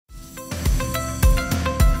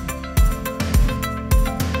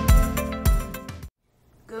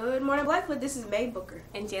Blythewood, this is May Booker.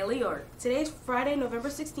 And Jayla York. Today's Friday, November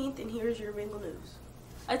 16th, and here's your Bengal news.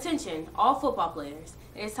 Attention, all football players.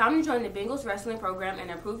 It is time to join the Bengals wrestling program and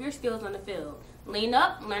improve your skills on the field. Lean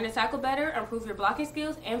up, learn to tackle better, improve your blocking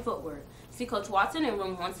skills and footwork. See Coach Watson in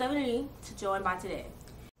room 170 to join by today.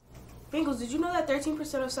 Bengals, did you know that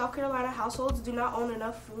 13% of South Carolina households do not own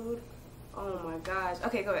enough food? Oh my gosh.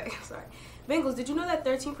 Okay, go ahead. Sorry. Bengals, did you know that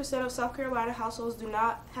 13% of South Carolina households do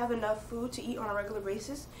not have enough food to eat on a regular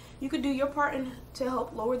basis? You could do your part to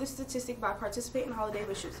help lower the statistic by participating in holiday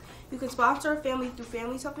wishes. You can sponsor a family through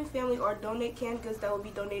Families Helping Family or donate canned goods that will be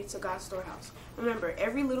donated to God's Storehouse. Remember,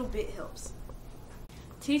 every little bit helps.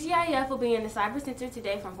 TGIF will be in the Cyber Center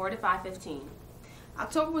today from 4 to 5:15.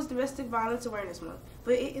 October was Domestic Violence Awareness Month,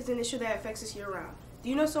 but it is an issue that affects us year-round. Do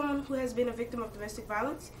you know someone who has been a victim of domestic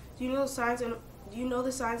violence? Do you know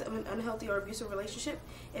the signs of an unhealthy or abusive relationship?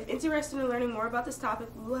 If interested in learning more about this topic,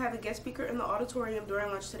 we will have a guest speaker in the auditorium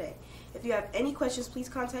during lunch today. If you have any questions, please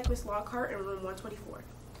contact Ms. Lockhart in room 124.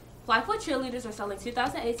 Blythewood cheerleaders are selling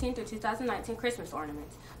 2018 through 2019 Christmas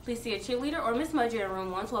ornaments. Please see a cheerleader or Miss Mudger in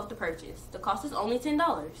room 112 to purchase. The cost is only $10.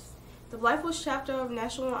 The Blythewood chapter of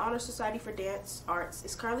National Honor Society for Dance Arts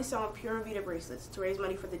is currently selling Pura Vida bracelets to raise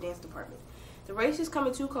money for the dance department. The bracelets come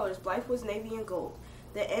in two colors, Blythewood's navy and gold,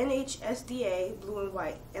 the NHSDA blue and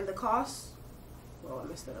white, and the cost, well, I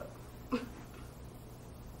messed it up.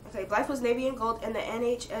 Okay, Blythewood's navy and gold and the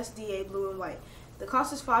NHSDA blue and white. The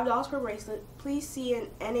cost is $5 per bracelet. Please see an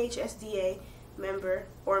NHSDA member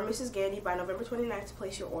or Mrs. Gandy by November 29th to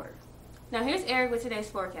place your order. Now here's Eric with today's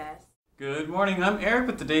forecast. Good morning, I'm Eric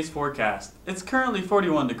with today's forecast. It's currently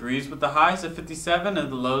 41 degrees with the highs of 57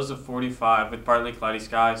 and the lows of 45 with partly cloudy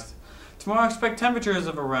skies. Tomorrow expect temperatures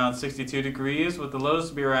of around 62 degrees with the lows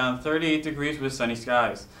to be around 38 degrees with sunny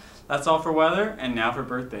skies. That's all for weather, and now for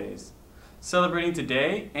birthdays. Celebrating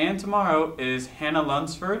today and tomorrow is Hannah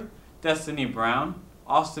Lunsford, Destiny Brown,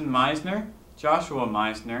 Austin Meisner, Joshua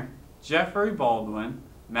Meisner, Jeffrey Baldwin,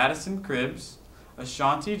 Madison Cribbs,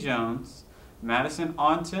 Ashanti Jones, Madison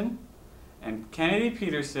Aunton, and Kennedy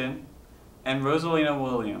Peterson, and Rosalina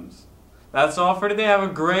Williams. That's all for today. Have a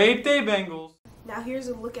great day, Bengals! Now here's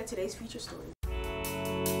a look at today's feature story.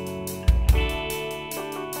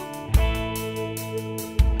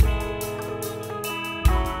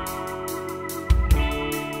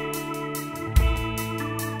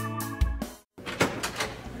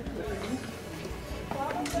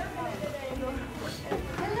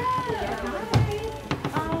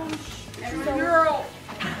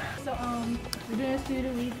 We're doing a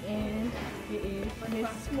student week, and it is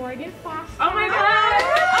Miss Morgan Foster. Oh my God!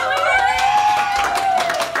 Oh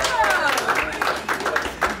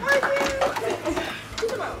my God!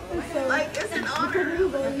 Like, it's an honor.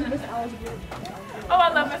 Miss Osgood. Oh,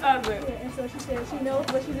 I love Miss Osgood. Yeah, and so she said she knows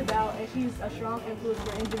what she's about, and she's a strong influence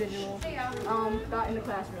for individuals thought in the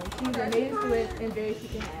classroom. She's a native student and very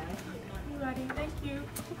seeking eyes. Everybody, thank you.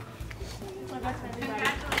 My best friend, everybody.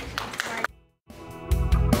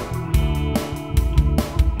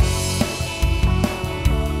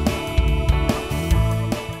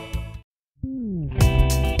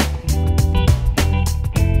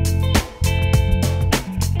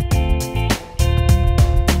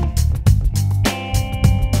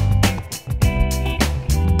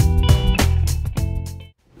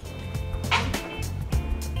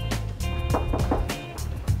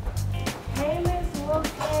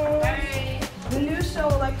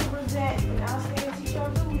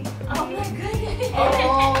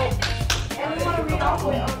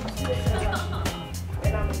 Congratulations.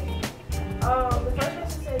 The first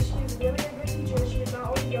person said she is really a good teacher. She is not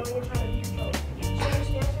only yelling and trying to be controlled. She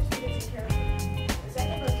understands her students and cares for them. The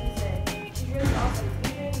second person said she's really awesome,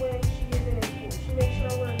 even when she isn't in school. She makes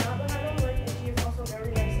sure we're not behind on work, and she is also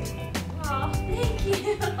very nice and kind. Oh, thank you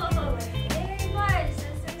very much. That's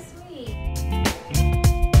so sweet.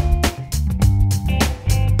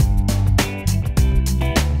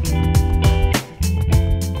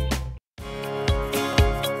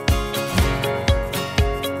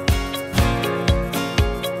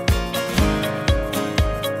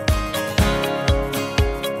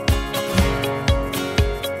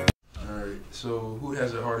 So, who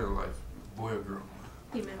has it harder in life, boy or girl?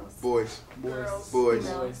 Females. Boys. Girls. Boys.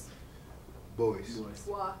 Females. Boys.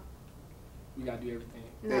 Why? We gotta do everything.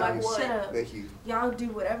 Thank Like you. what? Shut up. Thank you. Y'all do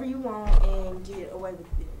whatever you want and get away with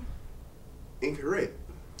it. Incorrect.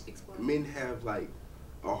 Explain. Men have like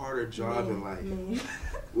a harder job in life. Men.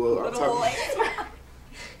 Well, I'm talking.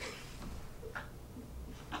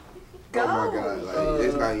 Go. Oh my God! Like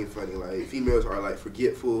it's not even funny. Like females are like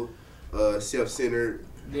forgetful, self-centered.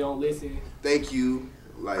 They don't listen. Thank you.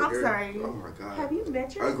 Like I'm sorry. Oh my God. Have you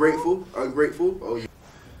met your Ungrateful. Oh yeah.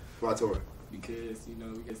 Why Tori? Because we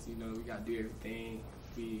gotta do everything.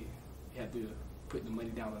 We have to put the money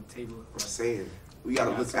down on the table. I'm saying we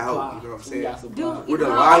gotta look supply. out. You know what I'm saying? Do We're the either-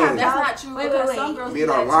 lions. That's not true. Wait, because wait, some wait. girls Me do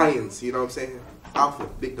and our that lions. You know what I'm saying? Alpha,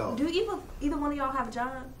 big dog. Do either one of y'all have a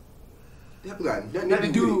job? That don't got nothing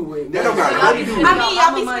Nothing to do with with it. That don't got Y'all nothing be to do spending with it.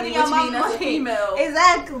 y'all be your spending money, your which means mama that's a money. female.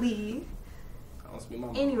 Exactly. I don't spend my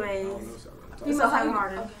money. Anyways. I don't know, sorry. Females have it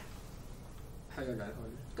harder. Okay. How y'all got it harder?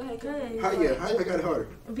 Go ahead. Good. How you got it harder?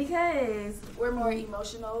 Because We're more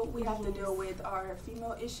emotional. We have to deal with our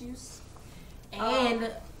female issues. and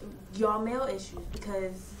y'all male issues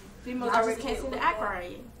because Females y'all already just can't get seem to looked act at.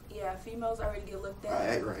 right. Yeah, females already get looked at. I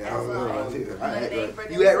act right. I as, don't know. like, I act mundane right.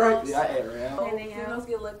 for You act right? themselves. Yeah, I act right. So And they females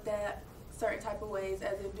get looked at certain type of ways.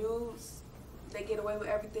 As in dudes, they get away with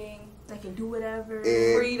everything. They can do whatever.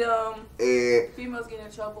 And- Freedom. And Females get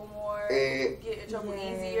in trouble more. And- Get in trouble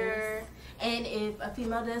Yes. easier. And if a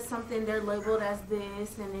female does something, they're labeled as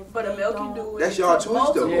this. And if But a they male don't, can do it. that's y'all to choice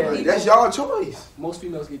multiple though. Yeah. Like, people. that's y'all choice. Most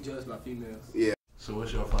females get judged by females. So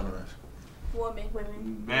what's your final answer? Women.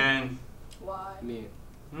 women. Men. Why?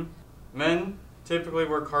 Men typically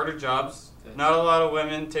work harder jobs. Not a lot of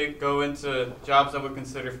women go into jobs that would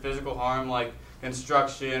consider physical harm, like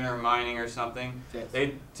construction or mining or something. Yes.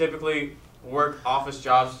 They typically work office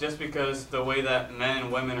jobs just because the way that men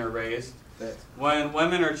and women are raised. That's When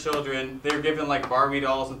women are children, they're given like Barbie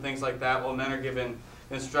dolls and things like that, while men are given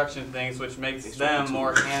instruction things, which makes them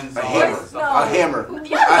more hands-on. A hammer. and stuff. A hammer. Y'all A not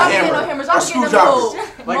getting hammer. no hammers. A Y'all getting them screwdriver. little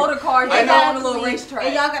Like, motor cars. I They know- go on a little racetrack.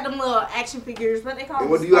 And y'all got them little action figures. What they call And them?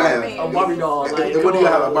 what do you have? Spider-Man. a Barbie doll. And Like, what do you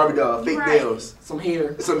have? A come Barbie doll, fake Right. nails, Some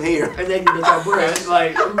hair. some hair. And they can get your breast.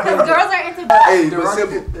 Like, Because girls are into. Hey, the but rocket-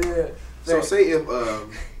 simple. Yeah. So say if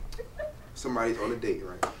somebody's on a date,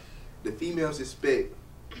 right? The females expect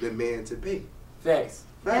the man to pay. Facts.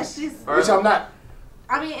 That's just. Or- Which I'm not.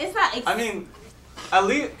 I mean, it's not. I mean, at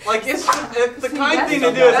least, like, it's the See, kind that's thing to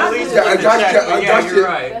something- do is at that's least just- look at I check, got but you- yeah, I you're got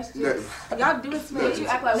right. That's No. just. y'all do it to But you me.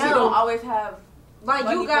 act like we No. don't always have Like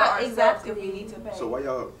money you got for ourselves if we exactly. need to pay. So why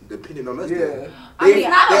y'all depending on us? Yeah. then? I They, mean,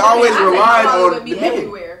 I they don't always think- I think rely Hollywood on would the be men.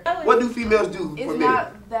 everywhere. What do females do It's for men?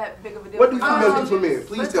 not that big of a deal. What do females do for men? Let's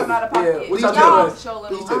Please tell come out of me. Yeah, pocket. what y'all Y'all do? show a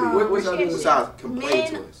Please little tell me. What y'all do? Besides complain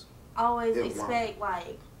to Men- us. Always Yeah, expect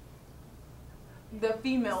like the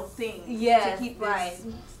female thing yes, to keep this. right.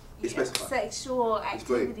 It's specified. Sexual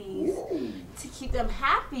Explain. activities to keep them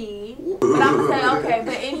happy. But I'm saying okay,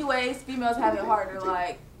 but anyways, females have it harder.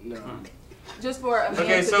 Like No. just for a man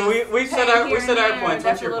Okay, to so just we said pay our here and there, points. That's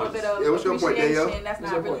What's your a little points? bit of Yeah, what's your point, Danielle? appreciation. That's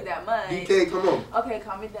What's not your really point? that much. DK, come on. Okay,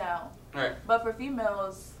 calm it down. Alright. But for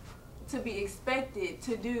females to be expected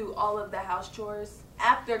to do all of the house chores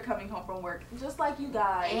after coming home from work, just like you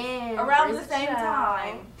guys, And around the raise a same child.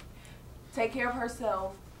 time, take care of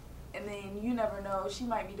herself, and then you never know, she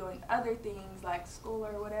might be doing other things like school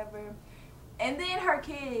or whatever. And then her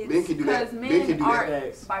kids, Men can do that. because Men can do that. aren't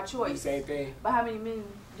Facts. by The choice. same thing. But how many men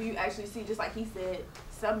do you actually see? Just like he said,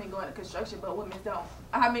 some men go into construction, but women don't.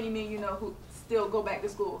 How many men you know who still go back to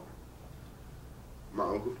school? My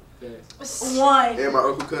uncle Facts. One, and my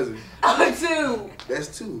uncle cousin. two.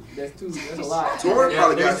 That's two. That's two. That's a lot. Tori Yeah,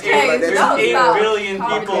 probably there's got something like there's that. Don't 8 stop. billion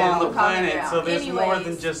Calm it people down, on the calm it planet, down. so there's more than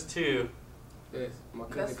Anyways. just 2. Yes. My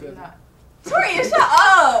That's cousin. not. Toria, shut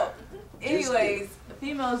up. Anyways,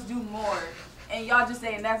 females do more, and y'all just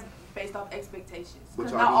saying that's based off expectations. But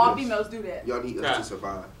Because y'all not need all us. females do that. Y'all need us Yeah. to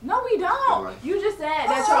survive. No, we don't. Like- You just said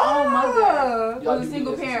that your own mother Y'all was a do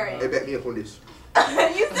single this. parent. Hey, back me up on this.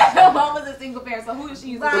 You said your mom was a single parent, so who is she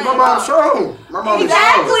using? Right. Cause my mom's strong. My mom's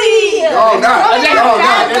Exactly. strong. No, not. That's No, not-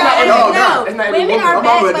 not. that's not- No, that's not. It's not every Women woman. are My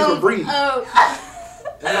mama a backbones different breed. of-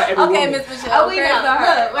 It's not every Okay, woman. Miss Michelle. Oh, we fair know. to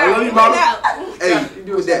her. Look, I love you, we mama. know. Hey, You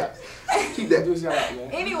do with a that. shout Keep Do that. a shout out,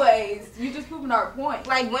 man. Anyways, you just proving our point.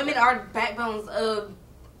 Like women are backbones of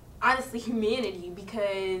honestly humanity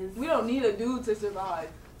because We don't need a dude to survive.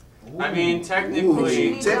 I mean, Ooh,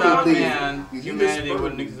 technically, without technically, man, you humanity just-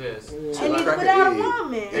 wouldn't exist. and Like even I without a could-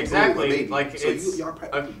 woman. And Exactly, a baby. like, so it's- y'all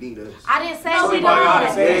practically need us. I didn't say No, we we don't.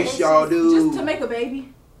 don't. Yes, y'all do. Just to make a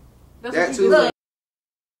baby. That's That what too. you do. Look,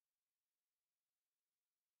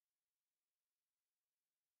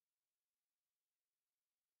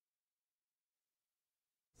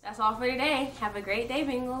 That's all for today. Have a great day,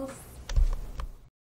 Bengals.